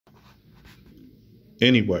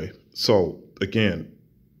Anyway, so again,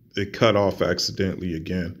 it cut off accidentally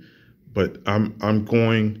again, but I'm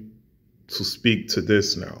going to speak to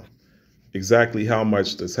this now. Exactly how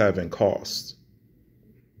much does heaven cost?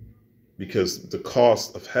 Because the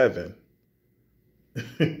cost of heaven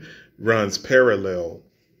runs parallel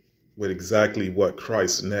with exactly what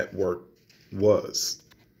Christ's net worth was.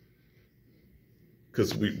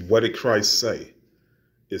 Because what did Christ say?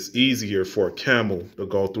 It's easier for a camel to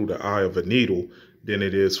go through the eye of a needle than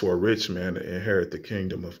it is for a rich man to inherit the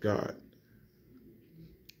kingdom of God.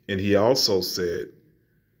 And he also said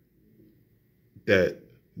that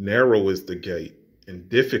narrow is the gate and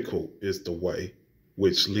difficult is the way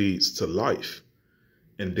which leads to life,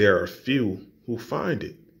 and there are few who find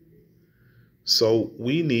it. So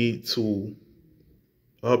we need to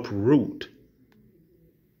uproot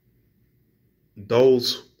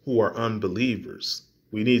those who are unbelievers.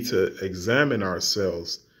 We need to examine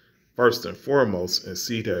ourselves first and foremost and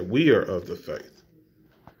see that we are of the faith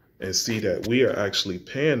and see that we are actually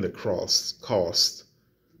paying the cost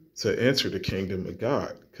to enter the kingdom of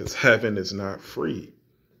God, because heaven is not free.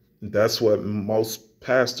 That's what most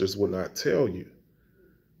pastors will not tell you.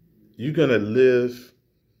 You're going to live,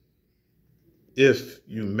 if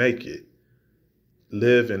you make it,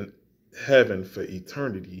 live in heaven for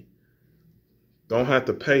eternity. Don't have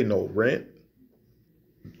to pay no rent.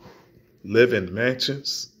 Live in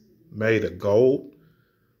mansions made of gold.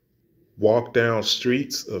 Walk down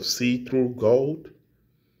streets of see-through gold.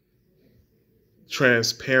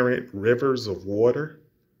 Transparent rivers of water.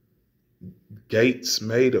 Gates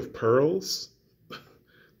made of pearls.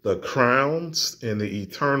 The crowns and the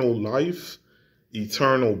eternal life,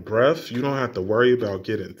 eternal breath. You don't have to worry about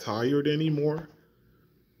getting tired anymore.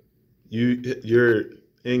 You're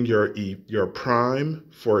in your prime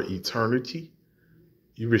for eternity.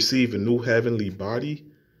 You receive a new heavenly body.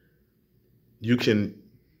 You can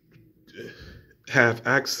have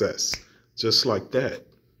access just like that.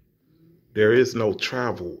 There is no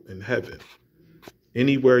travel in heaven.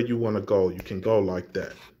 Anywhere you want to go, you can go like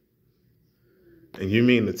that. And you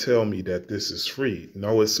mean to tell me that this is free?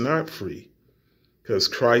 No, it's not free. Because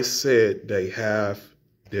Christ said they have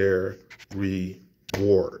their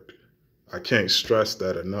reward. I can't stress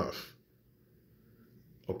that enough.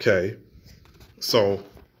 Okay. So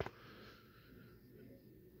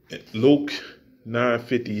Luke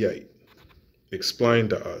 9:58 explained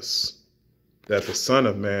to us that the Son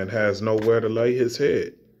of Man has nowhere to lay his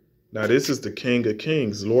head. Now, this is the King of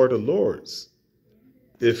Kings, Lord of Lords.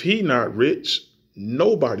 If he not rich,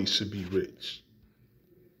 nobody should be rich.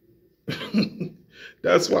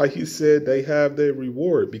 That's why he said they have their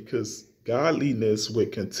reward, because godliness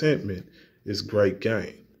with contentment is great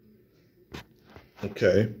gain.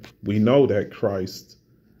 Okay, we know that Christ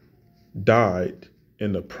died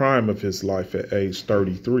in the prime of his life at age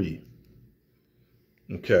 33.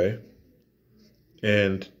 Okay,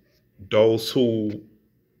 and those who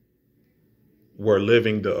were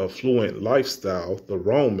living the affluent lifestyle, the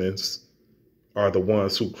Romans, are the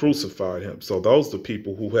ones who crucified him. So those are the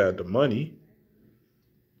people who had the money.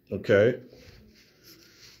 Okay.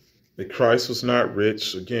 But Christ was not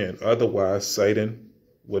rich. Again, otherwise Satan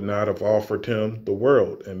would not have offered him the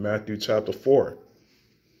world in Matthew chapter 4.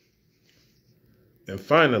 And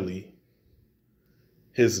finally,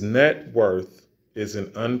 his net worth is an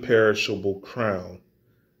unperishable crown,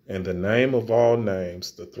 and the name of all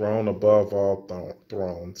names, the throne above all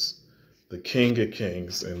thrones, the King of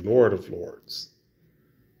Kings and Lord of Lords.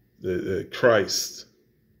 The Christ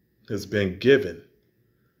has been given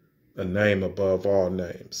a name above all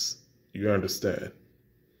names. You understand?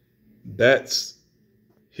 That's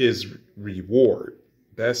his reward.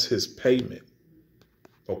 That's his payment.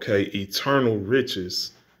 Okay, eternal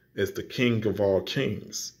riches as the King of all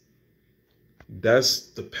kings.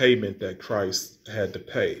 That's the payment that Christ had to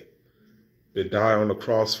pay, to die on the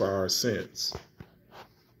cross for our sins.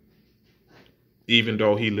 Even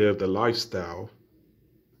though he lived a lifestyle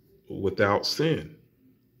without sin.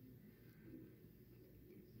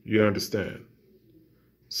 You understand?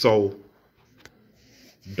 So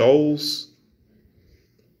those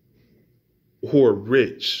who are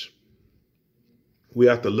rich, we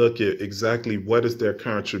have to look at exactly what is their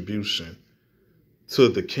contribution to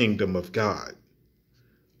the kingdom of God.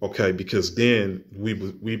 Okay, because then we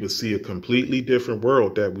would see a completely different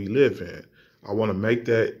world that we live in. I want to make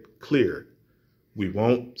that clear. We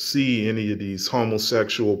won't see any of these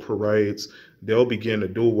homosexual parades. They'll begin to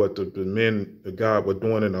do what the men of God were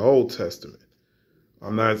doing in the Old Testament.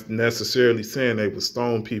 I'm not necessarily saying they would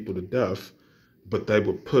stone people to death, but they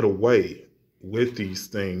would put away with these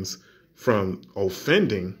things from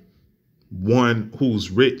offending one who's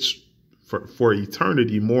rich for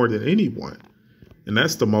eternity more than anyone. And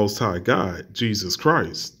that's the Most High God, Jesus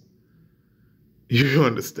Christ. You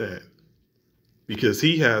understand? Because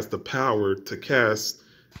he has the power to cast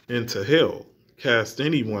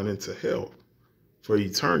anyone into hell for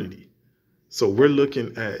eternity. So we're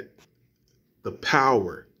looking at the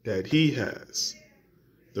power that he has,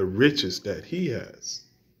 the riches that he has.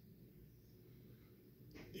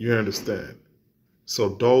 You understand? So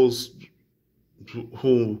those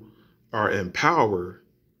who are in power,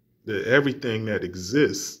 that everything that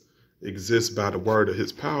exists by the word of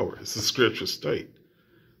his power. It's the scripture state.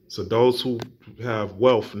 So those who have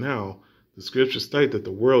wealth now, the scripture state that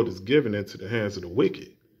the world is given into the hands of the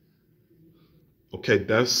wicked. Okay,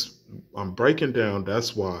 I'm breaking down.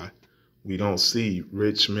 That's why we don't see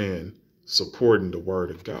rich men supporting the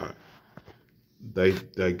word of God.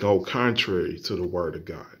 They go contrary to the word of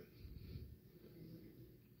God.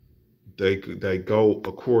 They go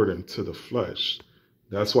according to the flesh.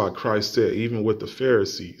 That's why Christ said, even with the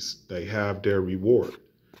Pharisees, they have their reward.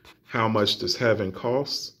 How much does heaven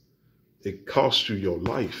cost? It costs you your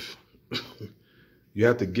life. You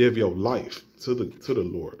have to give your life to the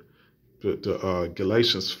Lord.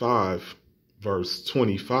 Galatians 5, verse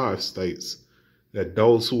 25 states that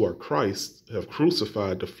those who are Christ have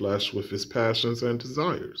crucified the flesh with its passions and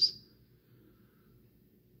desires.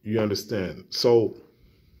 You understand? So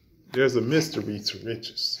there's a mystery to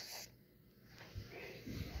riches.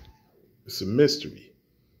 It's a mystery.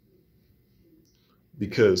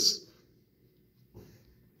 Because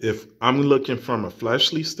if I'm looking from a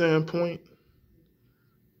fleshly standpoint,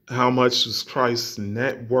 how much is Christ's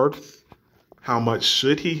net worth? How much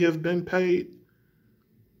should he have been paid?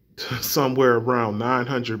 Somewhere around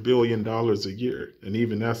 $900 billion a year. And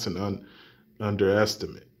even that's an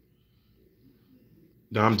underestimate.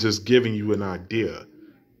 Now, I'm just giving you an idea.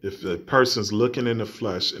 If a person's looking in the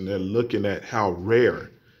flesh and they're looking at how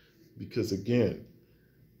rare, because again,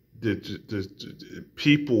 the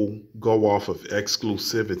people go off of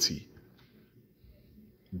exclusivity.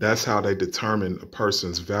 That's how they determine a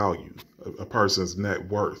person's value, a person's net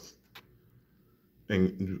worth.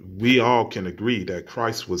 And we all can agree that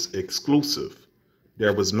Christ was exclusive.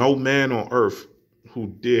 There was no man on earth who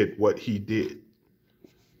did what he did.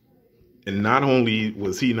 And not only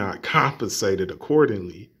was he not compensated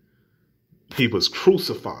accordingly, he was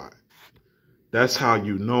crucified. That's how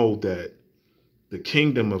you know that the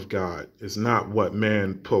kingdom of God is not what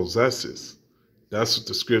man possesses. That's what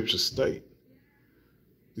the scriptures state.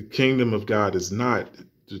 The kingdom of God is not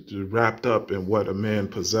wrapped up in what a man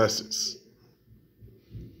possesses.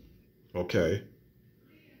 Okay?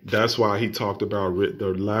 That's why he talked about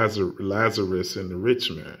the Lazarus and the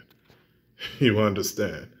rich man. You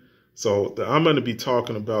understand? So I'm going to be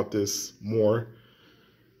talking about this more.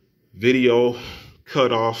 Video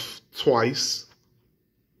cut off twice.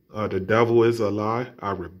 The devil is a lie.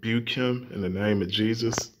 I rebuke him in the name of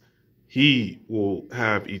Jesus. He will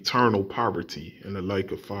have eternal poverty in the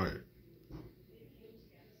lake of fire.